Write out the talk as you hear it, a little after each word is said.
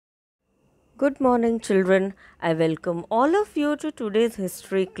Good morning, children. I welcome all of you to today's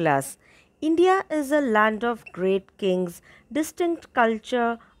history class. India is a land of great kings, distinct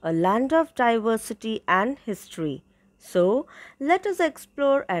culture, a land of diversity and history. So, let us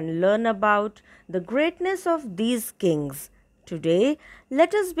explore and learn about the greatness of these kings. Today,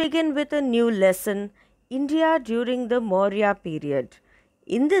 let us begin with a new lesson, India during the Maurya period.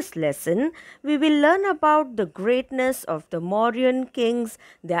 In this lesson, we will learn about the greatness of the Mauryan kings,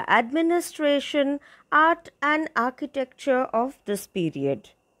 their administration, art and architecture of this period.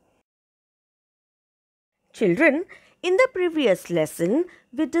 Children, in the previous lesson,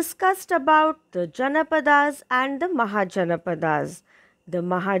 we discussed about the Janapadas and the Mahajanapadas. The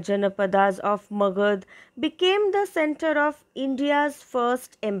Mahajanapadas of Magad became the center of India's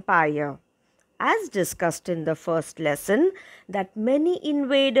first empire. As discussed in the first lesson, that many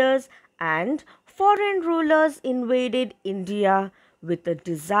invaders and foreign rulers invaded India with a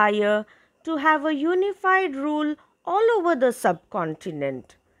desire to have a unified rule all over the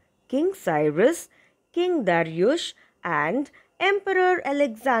subcontinent. King Cyrus, King Darius, and Emperor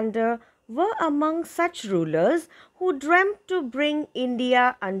Alexander were among such rulers who dreamt to bring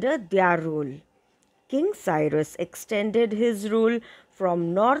India under their rule. King Cyrus extended his rule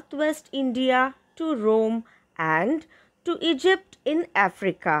from northwest India to Rome and to Egypt in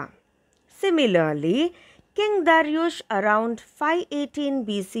Africa. Similarly, King Darius around 518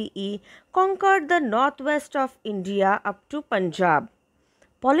 BCE conquered the northwest of India up to Punjab.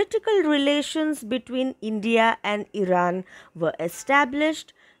 Political relations between India and Iran were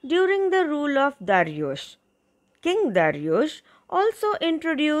established during the rule of Darius. King Darius also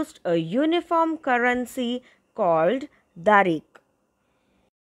introduced a uniform currency called darik.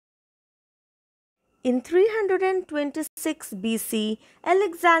 In 326 BC,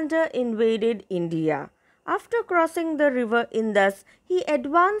 Alexander invaded India. After crossing the river Indus, he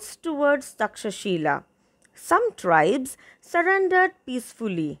advanced towards Takshashila. Some tribes surrendered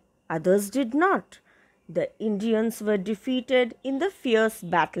peacefully, others did not. The Indians were defeated in the fierce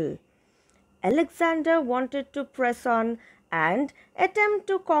battle. Alexander wanted to press on and attempt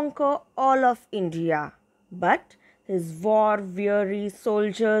to conquer all of India, but his war-weary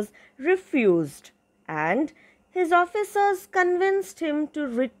soldiers refused, and his officers convinced him to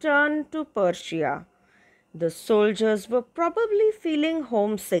return to Persia. The soldiers were probably feeling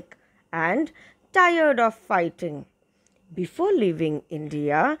homesick and tired of fighting. Before leaving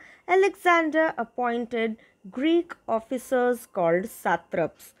India, Alexander appointed Greek officers called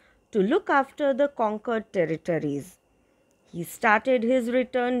satraps to look after the conquered territories. He started his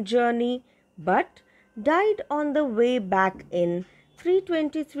return journey but died on the way back in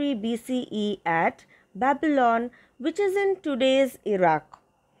 323 BCE at Babylon, which is in today's Iraq.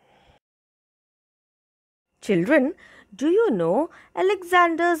 Children, do you know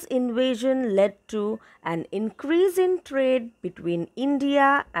Alexander's invasion led to an increase in trade between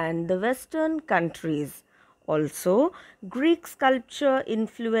India and the Western countries? Also, Greek sculpture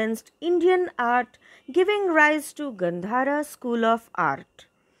influenced Indian art, giving rise to Gandhara school of art.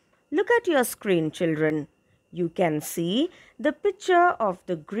 Look at your screen, children. You can see the picture of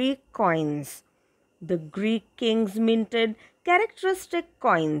the Greek coins. The Greek kings minted characteristic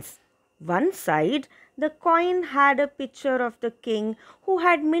coins. One side, the coin had a picture of the king who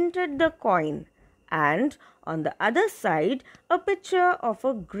had minted the coin, and on the other side, a picture of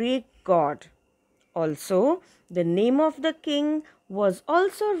a Greek god. Also, the name of the king was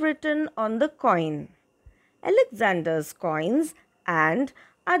also written on the coin. Alexander's coins and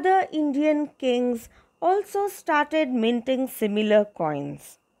other Indian kings also started minting similar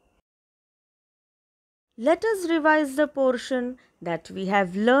coins. Let us revise the portion that we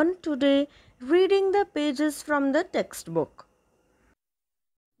have learned today reading the pages from the textbook.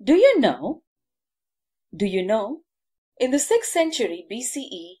 Do you know? In the 6th century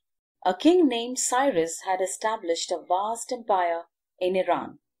BCE, a king named Cyrus had established a vast empire in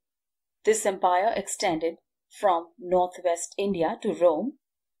Iran. This empire extended from northwest India to Rome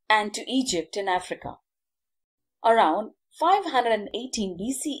and to Egypt in Africa. Around 518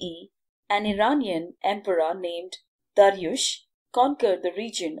 BCE, an Iranian emperor named Darius conquered the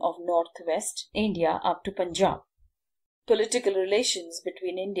region of northwest India up to Punjab. Political relations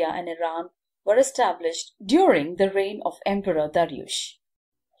between India and Iran were established during the reign of Emperor Darius.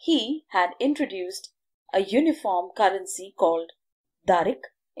 He had introduced a uniform currency called darik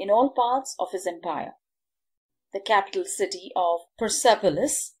in all parts of his empire. The capital city of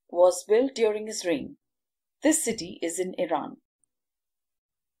Persepolis was built during his reign. This city is in Iran.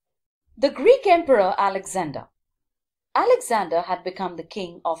 The Greek Emperor Alexander. Alexander had become the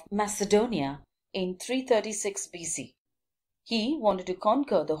king of Macedonia in 336 BC. He wanted to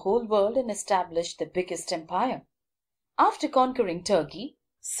conquer the whole world and establish the biggest empire. After conquering Turkey,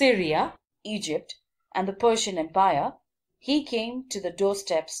 Syria, Egypt, and the Persian Empire, he came to the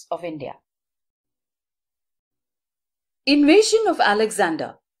doorsteps of India. Invasion of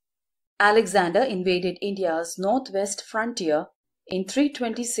Alexander. Alexander invaded India's northwest frontier in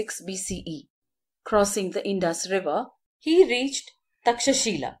 326 BCE. Crossing the Indus River, he reached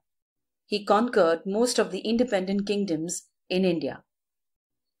Takshashila. He conquered most of the independent kingdoms in India.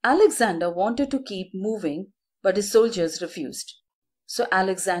 Alexander wanted to keep moving, but his soldiers refused. So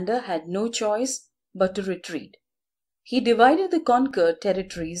Alexander had no choice but to retreat. He divided the conquered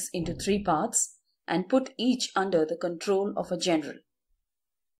territories into 3 parts and put each under the control of a general.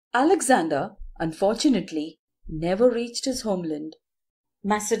 Alexander, unfortunately, never reached his homeland,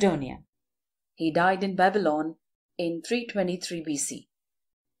 Macedonia. He died in Babylon in 323 BC.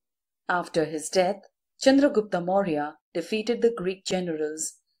 After his death, Chandragupta Maurya defeated the Greek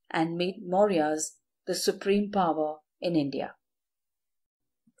generals and made Mauryas the supreme power in India.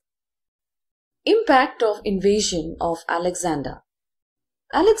 Impact of invasion of Alexander.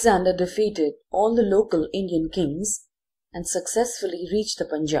 Alexander defeated all the local Indian kings and successfully reached the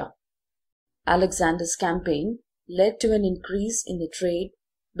Punjab. Alexander's campaign led to an increase in the trade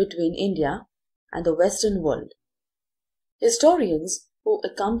between India and the Western world. Historians who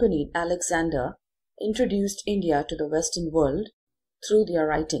accompanied Alexander introduced India to the Western world through their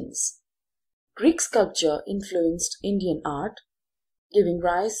writings. Greek sculpture influenced Indian art, giving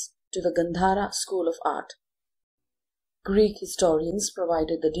rise to the Gandhara school of art. Greek historians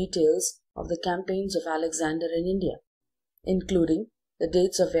provided the details of the campaigns of Alexander in India, including the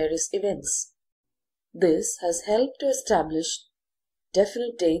dates of various events. This has helped to establish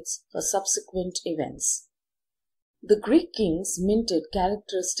definite dates for subsequent events. The Greek kings minted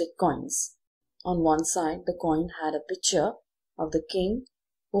characteristic coins. On one side, the coin had a picture of the king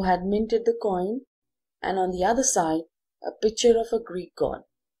who had minted the coin, and on the other side, a picture of a Greek god.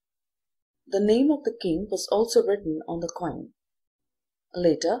 The name of the king was also written on the coin.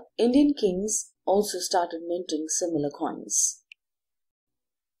 Later, Indian kings also started minting similar coins.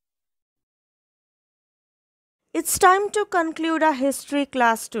 It's time to conclude our history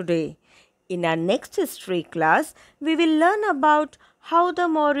class today. In our next history class, we will learn about how the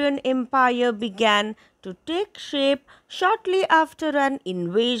Mauryan Empire began to take shape shortly after an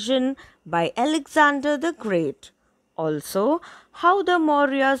invasion by Alexander the Great. Also, how the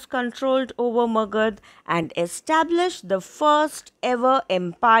Mauryas controlled over Magad and established the first ever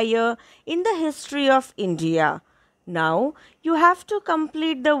empire in the history of India. Now, you have to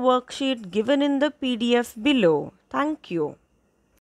complete the worksheet given in the PDF below. Thank you.